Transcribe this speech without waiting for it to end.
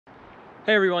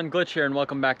Hey everyone, Glytch here and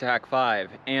welcome back to Hack 5,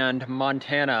 and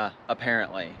Montana,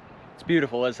 apparently. It's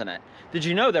beautiful, isn't it? Did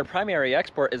you know their primary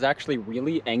export is actually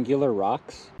really angular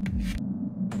rocks?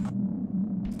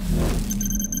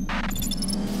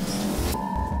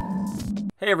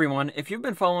 Hey everyone, if you've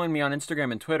been following me on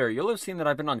Instagram and Twitter, you'll have seen that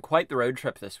I've been on quite the road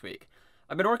trip this week.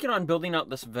 I've been working on building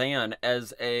out this van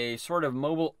as a sort of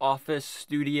mobile office,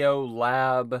 studio,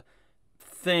 lab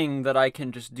thing that I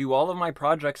can just do all of my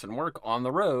projects and work on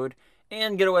the road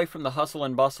and get away from the hustle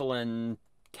and bustle and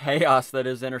chaos that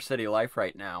is inner city life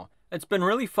right now. It's been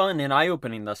really fun and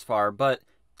eye-opening thus far, but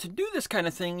to do this kind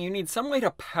of thing, you need some way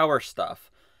to power stuff.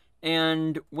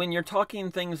 And when you're talking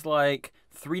things like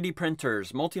 3D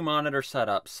printers, multi-monitor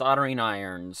setups, soldering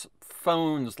irons,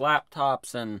 phones,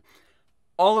 laptops, and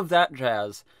all of that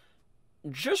jazz,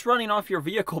 just running off your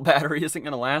vehicle battery isn't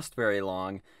going to last very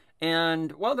long.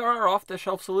 And while there are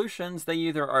off-the-shelf solutions, they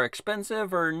either are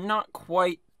expensive or not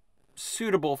quite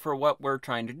suitable for what we're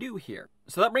trying to do here.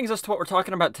 So that brings us to what we're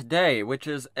talking about today, which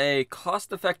is a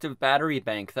cost-effective battery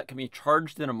bank that can be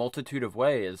charged in a multitude of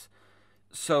ways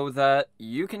so that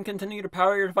you can continue to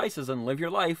power your devices and live your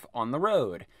life on the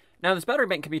road. Now, this battery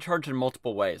bank can be charged in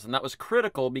multiple ways, and that was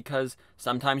critical because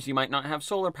sometimes you might not have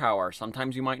solar power,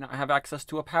 sometimes you might not have access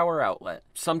to a power outlet,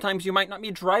 sometimes you might not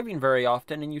be driving very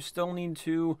often and you still need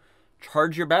to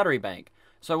charge your battery bank.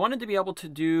 So I wanted to be able to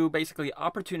do basically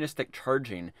opportunistic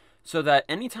charging so that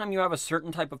anytime you have a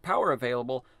certain type of power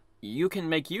available, you can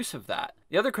make use of that.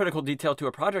 The other critical detail to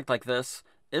a project like this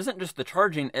isn't just the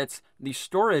charging, it's the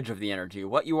storage of the energy,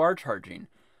 what you are charging.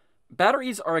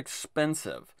 Batteries are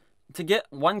expensive. To get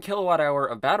 1 kilowatt hour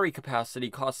of battery capacity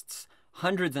costs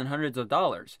hundreds and hundreds of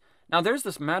dollars. Now there's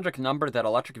this magic number that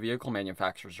electric vehicle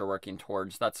manufacturers are working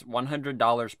towards, that's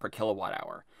 $100 per kilowatt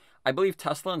hour. I believe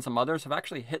Tesla and some others have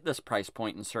actually hit this price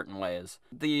point in certain ways.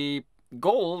 The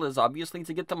goal is obviously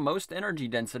to get the most energy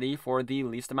density for the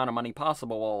least amount of money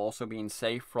possible while also being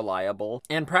safe, reliable,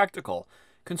 and practical.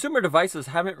 Consumer devices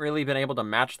haven't really been able to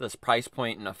match this price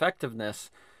point and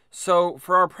effectiveness, so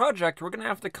for our project we're going to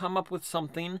have to come up with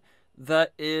something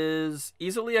that is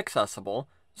easily accessible.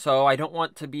 So I don't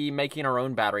want to be making our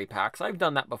own battery packs. I've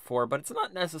done that before, but it's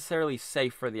not necessarily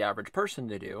safe for the average person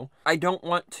to do. I don't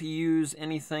want to use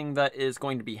anything that is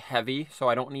going to be heavy, so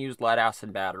I don't want to use lead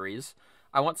acid batteries.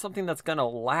 I want something that's going to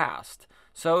last.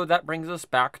 So that brings us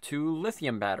back to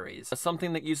lithium batteries.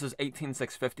 Something that uses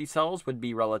 18650 cells would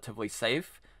be relatively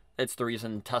safe. It's the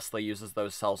reason Tesla uses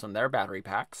those cells in their battery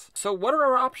packs. So what are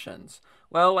our options?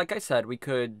 Well, like I said, we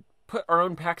could put our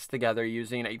own packs together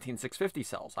using 18650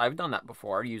 cells. I've done that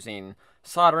before using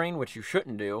soldering, which you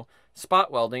shouldn't do,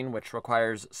 spot welding, which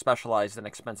requires specialized and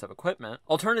expensive equipment.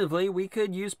 Alternatively, we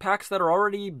could use packs that are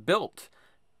already built,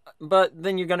 but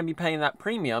then you're going to be paying that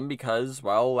premium because,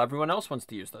 well, everyone else wants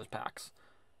to use those packs.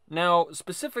 Now,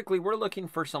 specifically, we're looking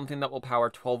for something that will power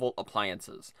 12-volt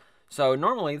appliances. So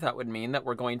normally that would mean that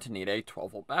we're going to need a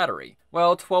 12-volt battery.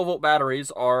 Well, 12-volt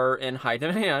batteries are in high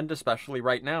demand, especially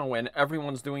right now when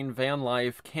everyone's doing van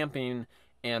life, camping,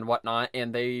 and whatnot,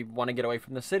 and they want to get away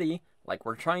from the city, like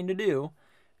we're trying to do.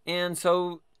 And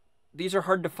so these are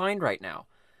hard to find right now.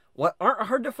 What aren't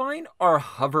hard to find are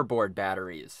hoverboard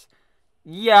batteries.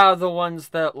 Yeah, the ones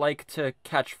that like to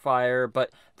catch fire, but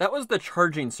that was the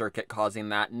charging circuit causing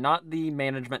that, not the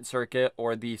management circuit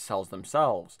or the cells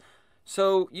themselves.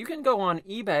 So you can go on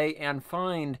eBay and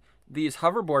find these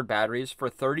hoverboard batteries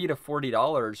for $30 to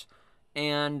 $40,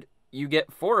 and you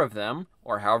get 4 of them,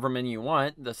 or however many you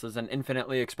want. This is an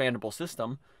infinitely expandable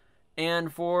system.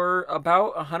 And for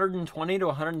about $120 to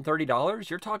 $130,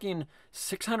 you're talking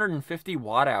 650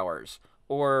 watt hours,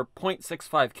 or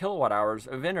 0.65 kilowatt hours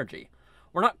of energy.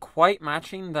 We're not quite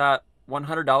matching that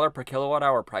 $100 per kilowatt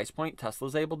hour price point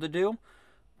Tesla's able to do,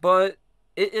 but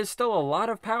it is still a lot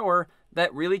of power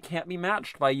that really can't be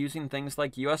matched by using things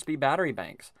like USB battery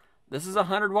banks. This is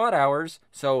 100 watt hours,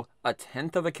 so a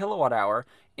tenth of a kilowatt hour,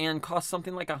 and costs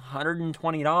something like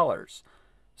 $120.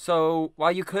 So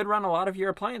while you could run a lot of your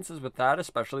appliances with that,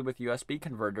 especially with USB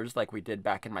converters like we did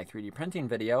back in my 3D printing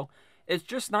video, it's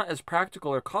just not as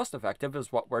practical or cost effective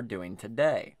as what we're doing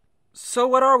today. So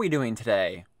what are we doing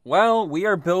today? Well, we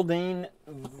are building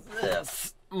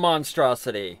this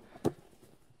monstrosity.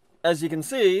 As you can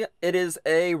see, it is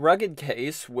a rugged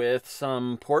case with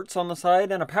some ports on the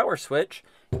side and a power switch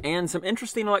and some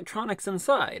interesting electronics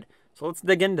inside. So let's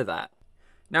dig into that.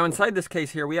 Now inside this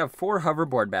case here, we have 4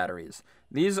 hoverboard batteries.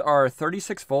 These are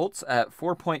 36 volts at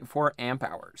 4.4 amp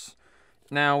hours.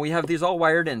 Now we have these all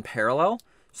wired in parallel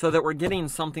so that we're getting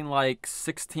something like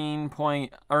 17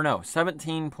 point,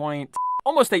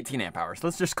 almost 18 amp hours.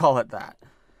 Let's just call it that.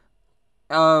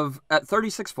 At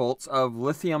 36 volts of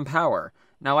lithium power.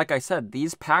 Now, like I said,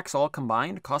 these packs all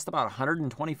combined cost about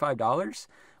 $125,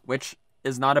 which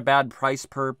is not a bad price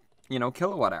per,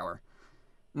 kilowatt hour.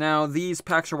 Now, these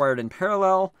packs are wired in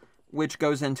parallel, which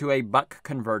goes into a buck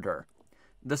converter.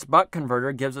 This buck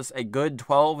converter gives us a good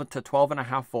 12 to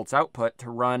 12.5 volts output to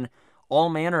run all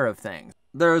manner of things.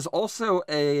 There's also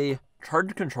a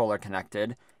charge controller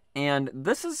connected, and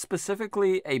this is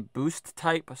specifically a boost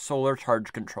type solar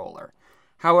charge controller.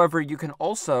 However, you can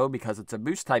also, because it's a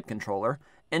boost type controller,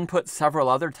 input several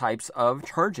other types of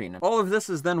charging. All of this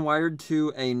is then wired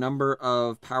to a number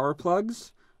of power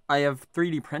plugs. I have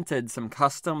 3D printed some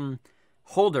custom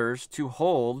holders to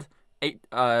hold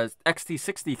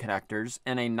XT60 connectors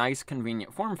in a nice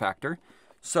convenient form factor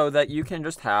so that you can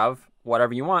just have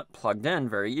whatever you want plugged in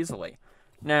very easily.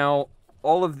 Now,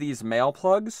 all of these male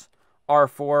plugs are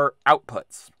for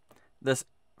outputs. This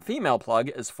female plug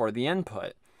is for the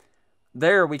input.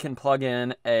 There we can plug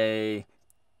in a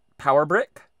power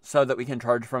brick so that we can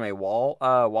charge from a wall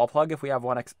plug if we have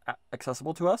one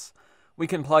accessible to us. We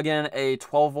can plug in a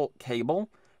 12-volt cable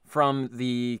from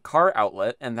the car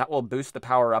outlet, and that will boost the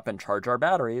power up and charge our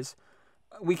batteries.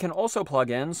 We can also plug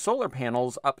in solar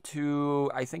panels up to,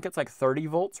 I think it's like 30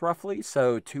 volts roughly,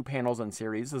 so 2 panels in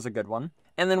series is a good one.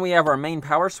 And then we have our main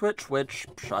power switch, which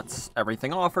shuts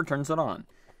everything off or turns it on.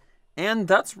 And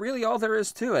that's really all there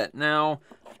is to it. Now,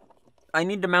 I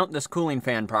need to mount this cooling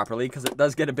fan properly because it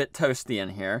does get a bit toasty in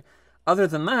here. Other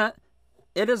than that,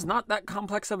 it is not that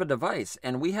complex of a device,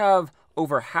 and we have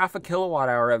over half a kilowatt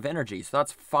hour of energy. So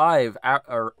that's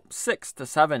 6 to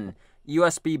 7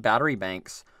 USB battery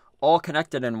banks, all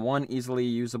connected in one easily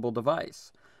usable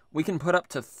device. We can put up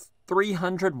to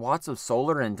 300 watts of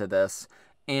solar into this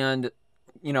and,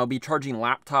 be charging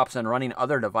laptops and running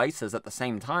other devices at the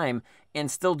same time and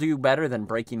still do better than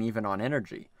breaking even on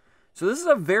energy. So this is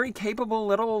a very capable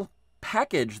little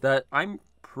package that I'm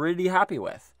pretty happy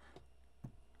with.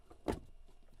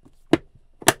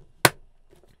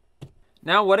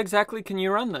 Now, what exactly can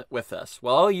you run with this?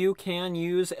 Well, you can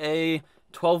use a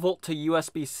 12-volt to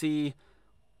USB-C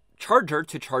charger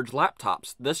to charge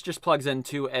laptops. This just plugs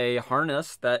into a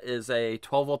harness that is a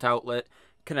 12-volt outlet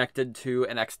connected to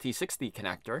an XT60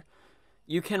 connector.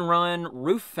 You can run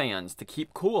roof fans to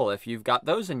keep cool if you've got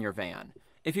those in your van.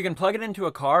 If you can plug it into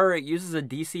a car or it uses a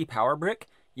DC power brick,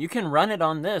 you can run it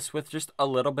on this with just a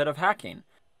little bit of hacking.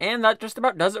 And that just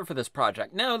about does it for this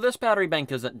project. Now, this battery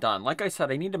bank isn't done. Like I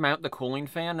said, I need to mount the cooling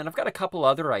fan, and I've got a couple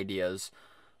other ideas.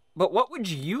 But what would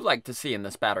you like to see in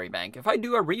this battery bank? If I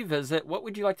do a revisit, what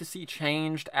would you like to see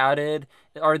changed, added?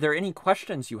 Are there any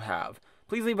questions you have?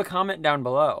 Please leave a comment down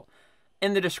below.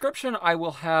 In the description, I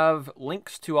will have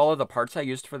links to all of the parts I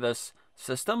used for this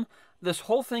system. This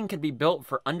whole thing could be built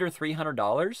for under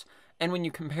 $300, and when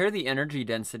you compare the energy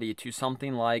density to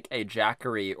something like a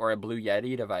Jackery or a Blue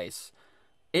Yeti device,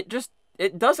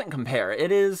 it doesn't compare.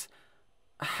 It is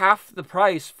half the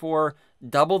price for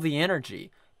double the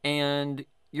energy, and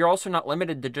you're also not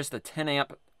limited to just a 10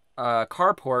 amp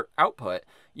carport output.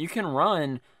 You can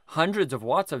run hundreds of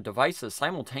watts of devices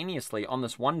simultaneously on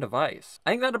this one device.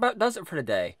 I think that about does it for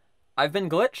today. I've been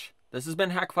Glytch. This has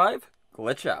been Hack5.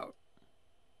 Glytch out.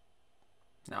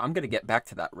 Now I'm going to get back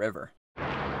to that river.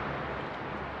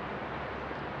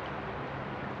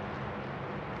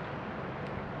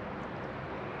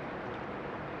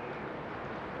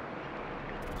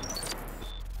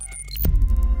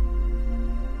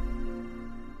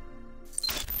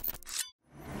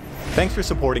 Thanks for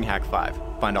supporting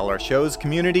Hack5. Find all our shows,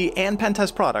 community, and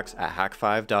pentest products at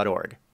hack5.org.